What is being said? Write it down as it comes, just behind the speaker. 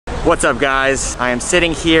What's up guys? I am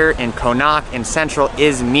sitting here in Konak in central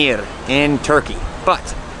Izmir in Turkey.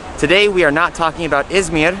 But today we are not talking about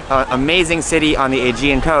Izmir, an amazing city on the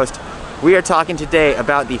Aegean coast. We are talking today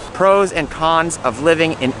about the pros and cons of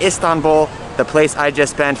living in Istanbul, the place I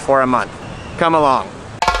just spent for a month. Come along.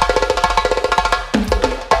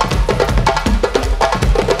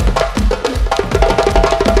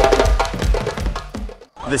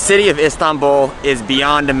 The city of Istanbul is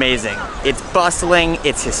beyond amazing. It's bustling,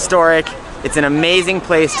 it's historic, it's an amazing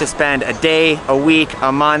place to spend a day, a week,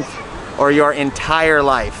 a month, or your entire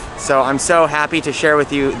life. So I'm so happy to share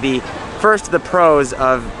with you the pros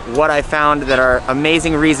of what I found that are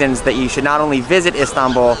amazing reasons that you should not only visit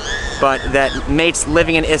Istanbul, but that makes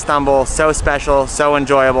living in Istanbul so special, so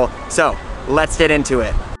enjoyable. So let's get into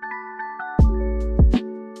it.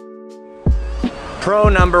 Pro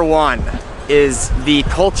number one is the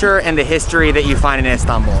culture and the history that you find in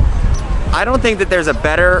Istanbul. I don't think that there's a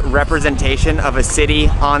better representation of a city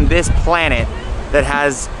on this planet that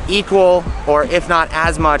has equal, or if not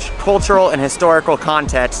as much, cultural and historical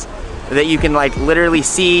context that you can like literally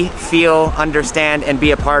see, feel, understand, and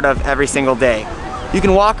be a part of every single day. You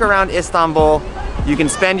can walk around Istanbul, you can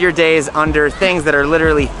spend your days under things that are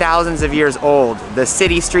literally thousands of years old, the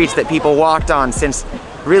city streets that people walked on since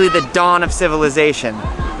really the dawn of civilization.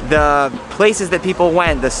 The places that people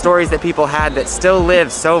went, the stories that people had that still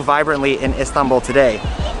live so vibrantly in Istanbul today.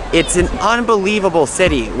 It's an unbelievable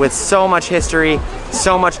city with so much history,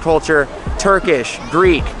 so much culture, Turkish,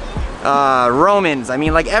 Greek, Romans. I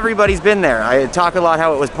mean, like everybody's been there. I talk a lot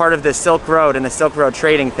how it was part of the Silk Road and the Silk Road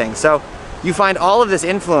trading thing. So you find all of this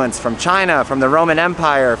influence from China, from the Roman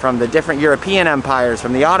Empire, from the different European empires,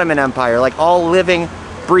 from the Ottoman Empire, like all living,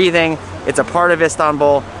 breathing. It's a part of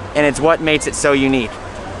Istanbul, and it's what makes it so unique.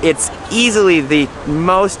 It's easily the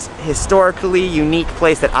most historically unique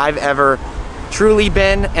place that I've ever truly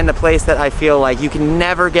been, and the place that I feel like you can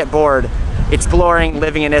never get bored exploring,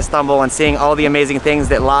 living in Istanbul, and seeing all the amazing things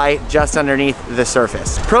that lie just underneath the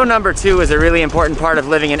surface. Pro number two is a really important part of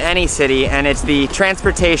living in any city, and it's the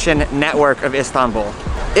transportation network of Istanbul.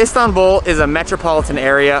 Istanbul is a metropolitan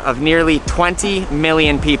area of nearly 20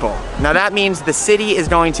 million people. Now that means the city is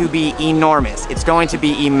going to be enormous. It's going to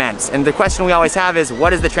be immense. And the question we always have is,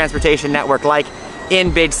 what is the transportation network like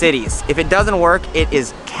in big cities? If it doesn't work, it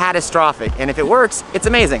is catastrophic. And if it works, it's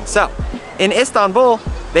amazing. So in Istanbul,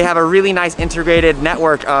 they have a really nice integrated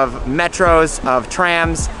network of metros, of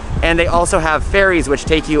trams, and they also have ferries which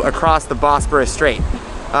take you across the Bosporus Strait.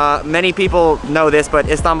 Many people know this, but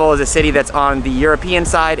Istanbul is a city that's on the European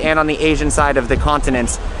side and on the Asian side of the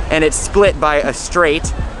continents, and it's split by a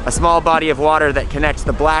strait, a small body of water that connects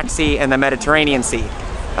the Black Sea and the Mediterranean Sea.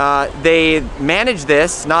 They manage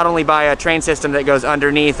this not only by a train system that goes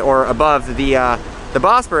underneath or above the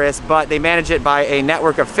Bosporus, but they manage it by a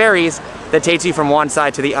network of ferries that takes you from one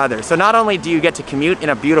side to the other. So not only do you get to commute in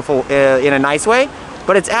a beautiful, in a nice way,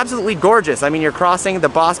 but it's absolutely gorgeous. I mean, you're crossing the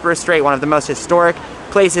Bosporus Strait, one of the most historic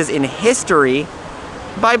places in history,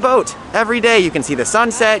 by boat. Every day you can see the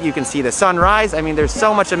sunset, you can see the sunrise. I mean, there's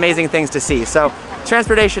so much amazing things to see. So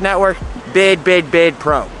transportation network, big, big, big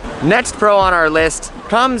pro. Next pro on our list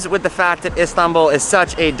comes with the fact that Istanbul is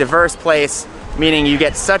such a diverse place, meaning you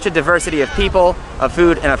get such a diversity of people, of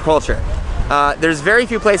food, and of culture. There's very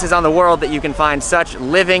few places on the world that you can find such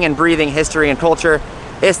living and breathing history and culture.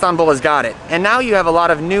 Istanbul has got it. And now you have a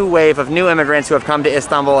lot of new wave of new immigrants who have come to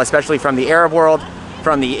Istanbul, especially from the Arab world,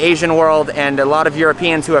 from the Asian world, and a lot of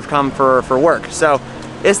Europeans who have come for work. So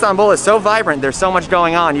Istanbul is so vibrant, there's so much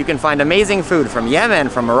going on. You can find amazing food from Yemen,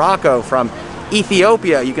 from Morocco, from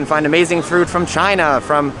Ethiopia. You can find amazing food from China,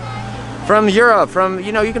 from Europe,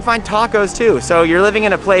 you can find tacos too. So you're living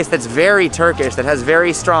in a place that's very Turkish, that has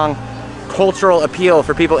very strong cultural appeal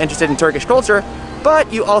for people interested in Turkish culture,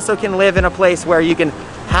 but you also can live in a place where you can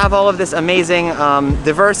have all of this amazing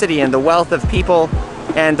diversity and the wealth of people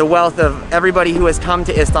and the wealth of everybody who has come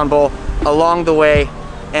to Istanbul along the way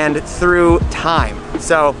and through time.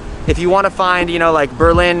 So if you want to find, like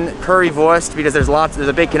Berlin currywurst, because there's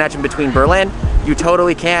a big connection between Berlin, you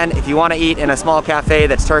totally can. If you want to eat in a small cafe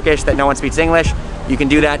that's Turkish, that no one speaks English, you can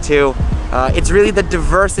do that too. It's really the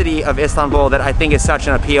diversity of Istanbul that I think is such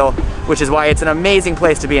an appeal, which is why it's an amazing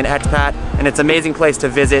place to be an expat, and it's an amazing place to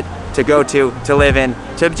visit, to go to live in,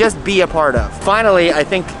 to just be a part of. Finally, I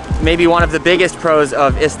think maybe one of the biggest pros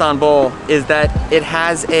of Istanbul is that it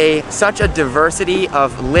has such a diversity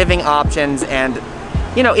of living options, and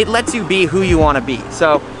it lets you be who you want to be.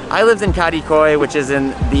 So I lived in Kadıköy, which is in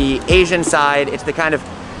the Asian side. It's the kind of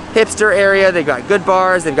hipster area. They've got good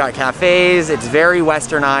bars, they've got cafes. It's very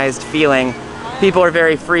westernized feeling. People are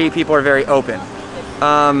very free, people are very open.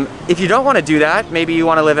 If you don't want to do that, maybe you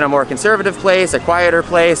want to live in a more conservative place, a quieter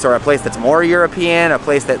place, or a place that's more European, a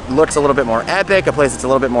place that looks a little bit more epic, a place that's a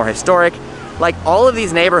little bit more historic. Like, all of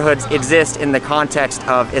these neighborhoods exist in the context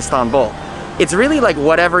of Istanbul. It's really like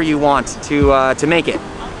whatever you want to make it.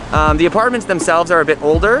 The apartments themselves are a bit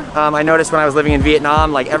older. I noticed when I was living in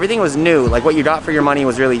Vietnam, like, everything was new. Like, what you got for your money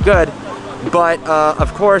was really good. But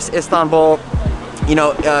of course, Istanbul, you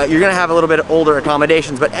know, you're gonna have a little bit older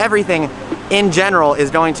accommodations, but everything in general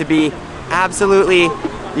is going to be absolutely,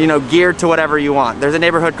 you know, geared to whatever you want. There's a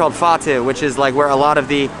neighborhood called Fatih, which is like where a lot of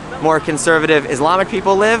the more conservative Islamic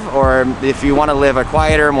people live, or if you want to live a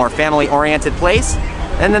quieter, more family-oriented place.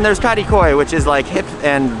 And then there's Kadıköy, which is like hip,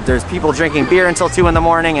 and there's people drinking beer until 2 in the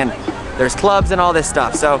morning, and there's clubs and all this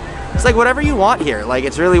stuff. So it's like whatever you want here. Like,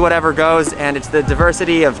 it's really whatever goes, and it's the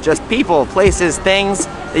diversity of just people, places, things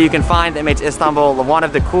that you can find that makes Istanbul one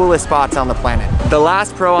of the coolest spots on the planet. The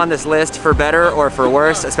last pro on this list, for better or for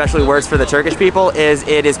worse, especially worse for the Turkish people, is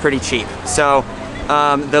it is pretty cheap. So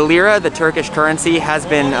the lira, the Turkish currency, has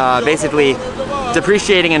been basically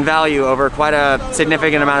depreciating in value over quite a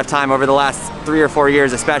significant amount of time over the last 3 or 4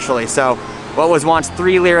 years especially. So what was once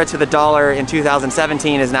 3 lira to the dollar in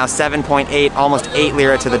 2017 is now 7.8, almost 8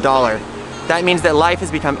 lira to the dollar. That means that life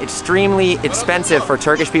has become extremely expensive for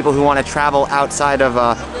Turkish people who want to travel outside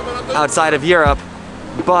of Europe.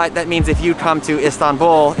 But that means if you come to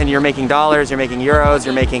Istanbul and you're making dollars, you're making euros,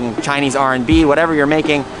 you're making Chinese RMB, whatever you're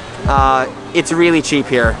making, it's really cheap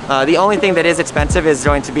here. The only thing that is expensive is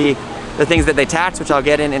going to be the things that they tax, which I'll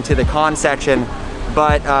get into the con section.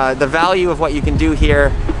 But the value of what you can do here,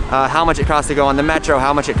 how much it costs to go on the metro,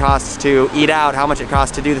 how much it costs to eat out, how much it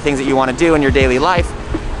costs to do the things that you want to do in your daily life,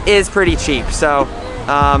 is pretty cheap. So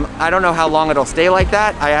I don't know how long it'll stay like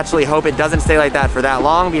that. I actually hope it doesn't stay like that for that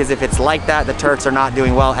long, because if it's like that, the Turks are not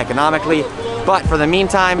doing well economically. But for the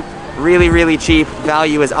meantime, really, really cheap.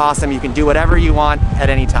 Value is awesome. You can do whatever you want at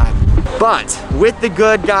any time. But with the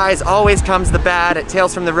good, guys, always comes the bad. At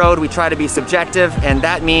Tales from the Road, we try to be subjective, and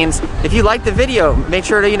that means if you like the video, make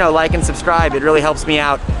sure to, you know, like and subscribe. It really helps me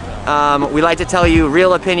out. We like to tell you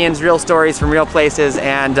real opinions, real stories from real places,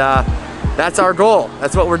 and that's our goal.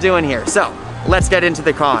 That's what we're doing here. So let's get into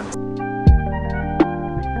the cons.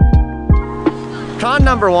 Con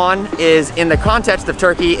number 1 is, in the context of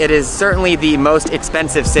Turkey, it is certainly the most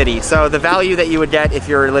expensive city. So the value that you would get if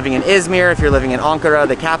you're living in Izmir, if you're living in Ankara,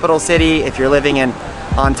 the capital city, if you're living in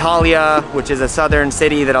Antalya, which is a southern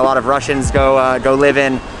city that a lot of Russians go live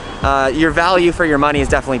in, your value for your money is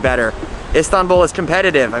definitely better. Istanbul is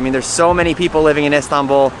competitive. I mean, there's so many people living in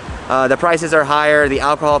Istanbul. The prices are higher, the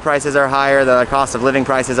alcohol prices are higher, the cost of living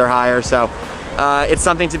prices are higher. So it's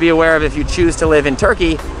something to be aware of if you choose to live in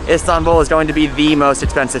Turkey. Istanbul is going to be the most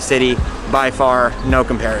expensive city by far, no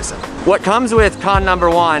comparison. What comes with con number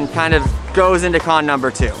 1 kind of goes into con number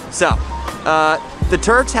 2. So the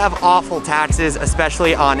Turks have awful taxes,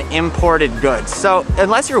 especially on imported goods. So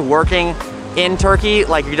unless you're working in Turkey,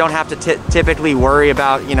 like, you don't have to typically worry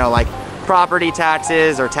about, you know, like property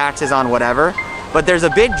taxes or taxes on whatever. But there's a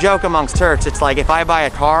big joke amongst Turks. It's like, if I buy a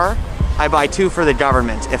car, I buy 2 for the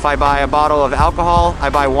government. If I buy a bottle of alcohol, I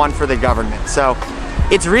buy 1 for the government. So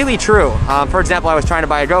it's really true. For example, I was trying to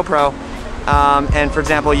buy a GoPro, and for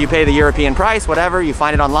example, you pay the European price, whatever, you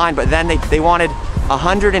find it online, but then they wanted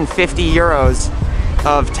 150 euros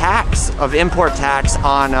of tax, of import tax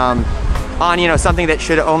on you know, something that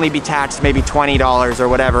should only be taxed maybe $20 or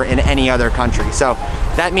whatever in any other country. So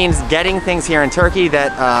that means getting things here in Turkey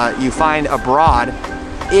that you find abroad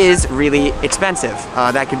is really expensive.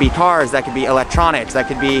 That could be cars, that could be electronics, that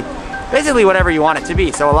could be basically whatever you want it to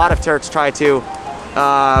be. So a lot of Turks try to,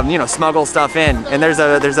 you know, smuggle stuff in. And there's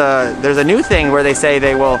a new thing where they say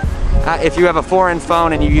they will, if you have a foreign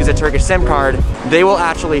phone and you use a Turkish SIM card, they will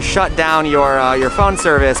actually shut down your phone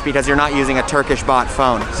service because you're not using a Turkish bought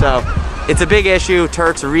phone. So it's a big issue.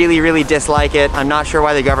 Turks really, really dislike it. I'm not sure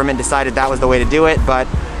why the government decided that was the way to do it, but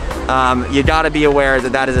you got to be aware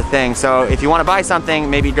that that is a thing. So if you want to buy something,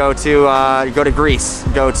 maybe go to Greece,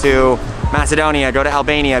 go to Macedonia, go to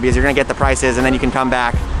Albania, because you're gonna get the prices, and then you can come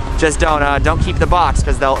back. Just don't keep the box,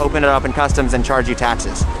 because they'll open it up in customs and charge you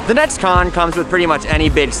taxes. The next con comes with pretty much any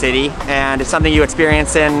big city, and it's something you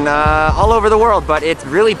experience in all over the world, but it's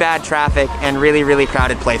really bad traffic and really, really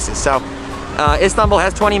crowded places. So Istanbul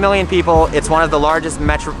has 20 million people. It's one of the largest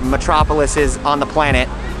metropolises on the planet.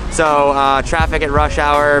 So traffic at rush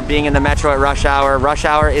hour, being in the metro at rush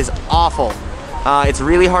hour is awful. It's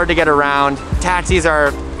really hard to get around. Taxis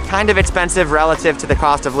are kind of expensive relative to the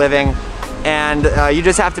cost of living, and you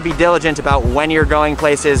just have to be diligent about when you're going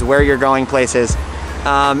places, where you're going places,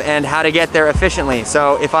 and how to get there efficiently.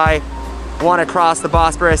 So if I want to cross the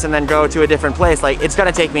Bosporus and then go to a different place, like it's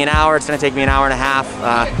gonna take me an hour, it's gonna take me an hour and a half.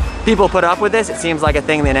 People put up with this. It seems like a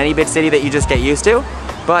thing in any big city that you just get used to.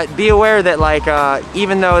 But be aware that like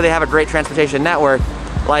even though they have a great transportation network,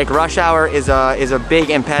 like rush hour is a big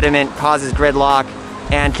impediment, causes gridlock,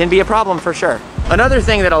 and can be a problem for sure. Another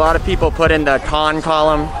thing that a lot of people put in the con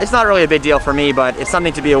column, it's not really a big deal for me, but it's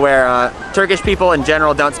something to be aware. Turkish people in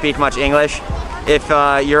general don't speak much English. If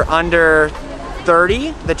you're under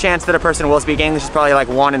 30, the chance that a person will speak English is probably like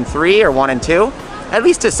 1 in 3 or 1 in 2, at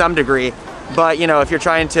least to some degree. But you know, if you're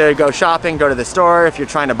trying to go shopping, go to the store, if you're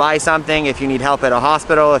trying to buy something, if you need help at a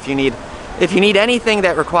hospital, if you need anything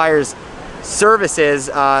that requires services,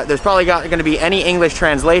 there's probably not going to be any English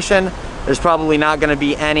translation. There's probably not going to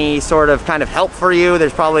be any sort of kind of help for you. You're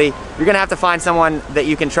going to have to find someone that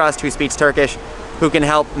you can trust who speaks Turkish, who can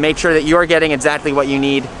help make sure that you're getting exactly what you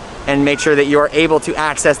need and make sure that you're able to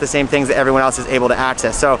access the same things that everyone else is able to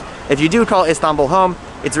access. So if you do call Istanbul home,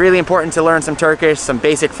 it's really important to learn some Turkish, some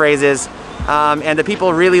basic phrases, and the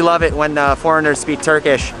people really love it when foreigners speak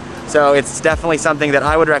Turkish. So it's definitely something that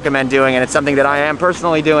I would recommend doing, and it's something that I am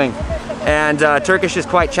personally doing. And Turkish is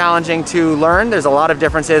quite challenging to learn. There's a lot of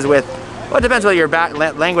differences with, well, it depends what your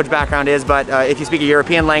language background is, but if you speak a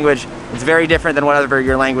European language, it's very different than whatever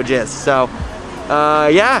your language is. So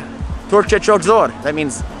yeah, Türkçe çok zor. That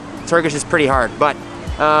means Turkish is pretty hard, but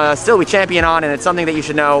still we champion on, and it's something that you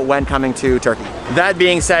should know when coming to Turkey. That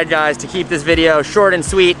being said, guys, to keep this video short and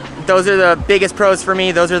sweet, those are the biggest pros for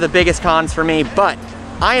me, those are the biggest cons for me, but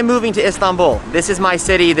I am moving to Istanbul. This is my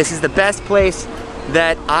city, this is the best place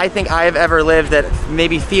that I think I have ever lived, that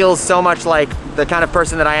maybe feels so much like the kind of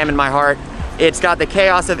person that I am in my heart. It's got the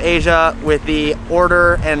chaos of Asia with the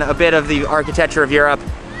order and a bit of the architecture of Europe.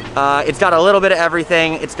 It's got a little bit of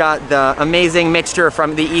everything. It's got the amazing mixture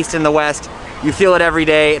from the East and the West. You feel it every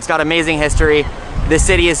day. It's got amazing history. This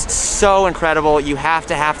city is so incredible. You have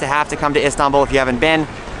to come to Istanbul if you haven't been.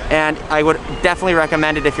 And I would definitely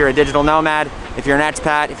recommend it if you're a digital nomad, if you're an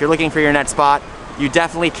expat, if you're looking for your next spot. You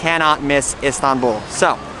definitely cannot miss Istanbul.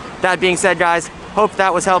 So, that being said, guys, hope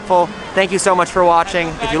that was helpful. Thank you so much for watching.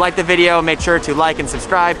 If you liked the video, make sure to like and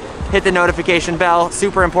subscribe. Hit the notification bell,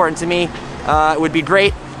 super important to me. It would be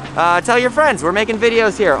great. Tell your friends, we're making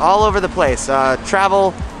videos here all over the place.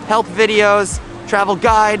 Travel help videos, travel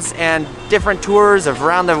guides, and different tours of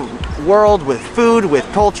around the world with food, with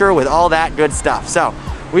culture, with all that good stuff. So,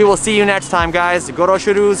 we will see you next time, guys.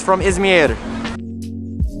 Görüşürüz from Izmir.